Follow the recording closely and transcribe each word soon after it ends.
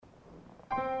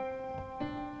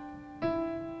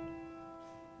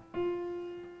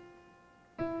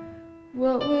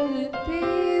What will it be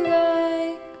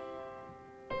like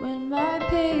when my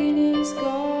pain is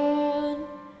gone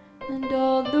and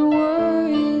all the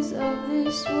worries of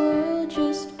this world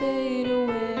just fade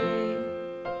away?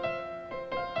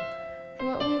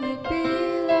 What will it be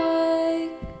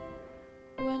like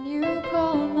when you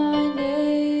call my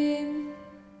name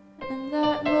and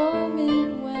that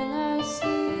moment when I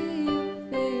see you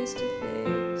face to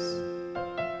face?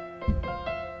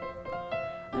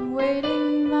 I'm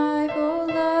waiting my whole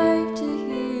life to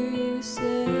hear you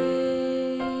say,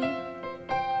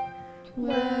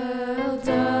 well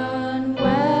done,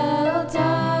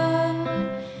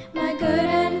 my good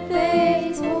and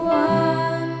faithful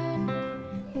one.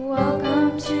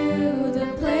 Welcome to the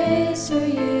place where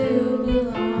you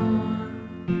belong.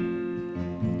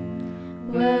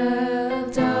 Well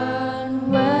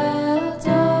done, my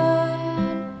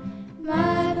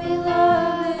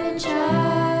beloved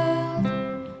child.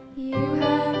 You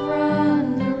have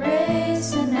run the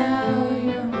race and now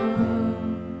you're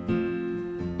home.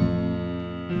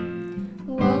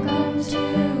 Welcome to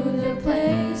the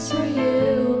place where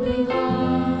you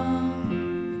belong.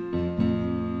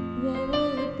 What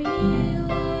will it be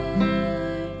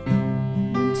like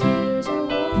when tears are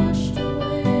washed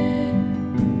away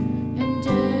and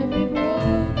every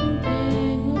broken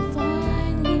pain will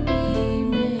finally be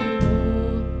made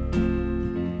whole?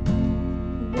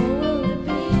 What will it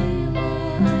be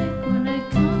like when I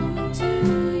come into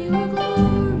your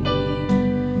glory,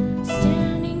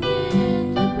 standing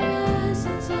in the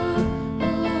presence of a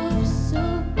love so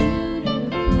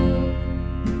beautiful?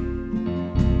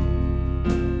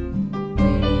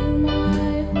 Waiting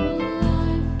my whole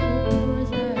life for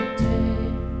that day.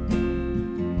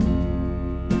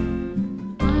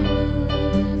 I will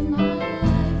live my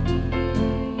life to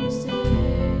hear you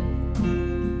say,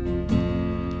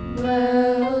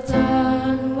 well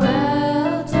done,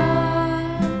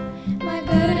 my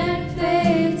good and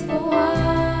faithful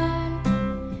one.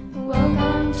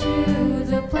 Welcome to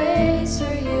the place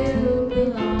where you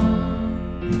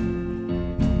belong.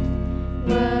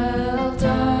 Well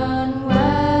done,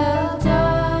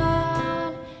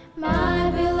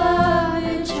 my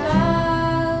beloved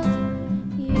child.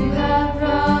 You have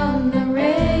run the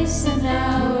race and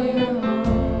now you're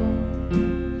home.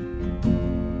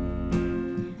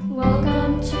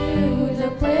 Welcome to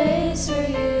the place where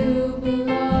you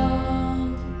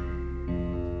belong.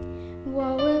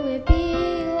 What will it be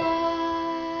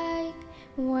like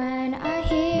when I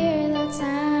hear that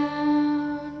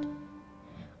sound?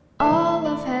 All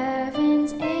of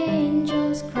heaven's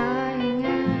angels crying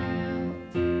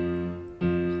out,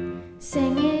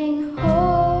 singing,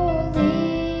 holy,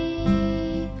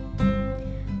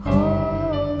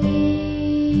 holy,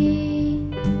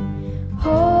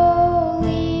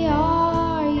 holy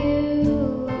are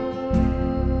you, Lord.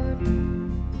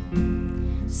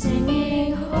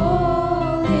 Singing,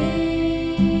 holy,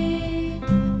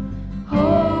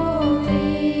 holy,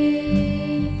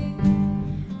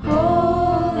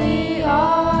 holy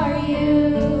are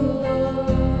you,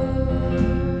 Lord.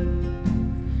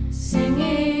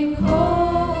 Singing,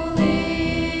 holy,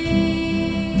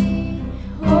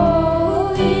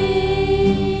 holy,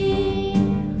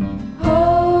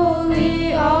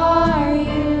 holy are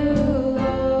you,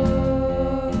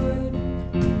 Lord.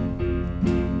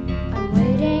 I'm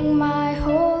waiting my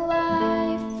whole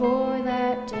life for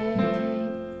that day.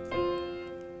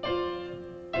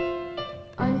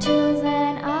 Until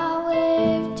then I'll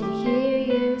live to hear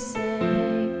you say,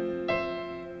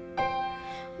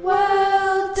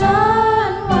 well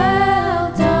done,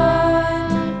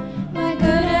 my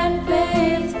good and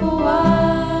faithful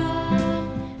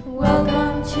one.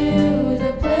 Welcome to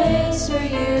the place where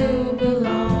you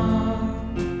belong.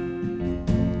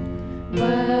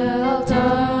 Well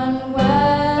done,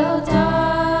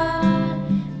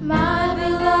 my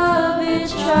beloved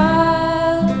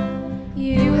child.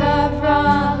 You have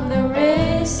run the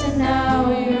race and now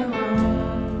you're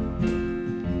home.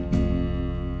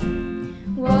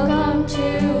 Welcome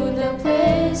to the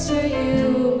place where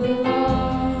you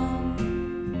belong.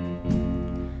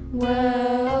 Well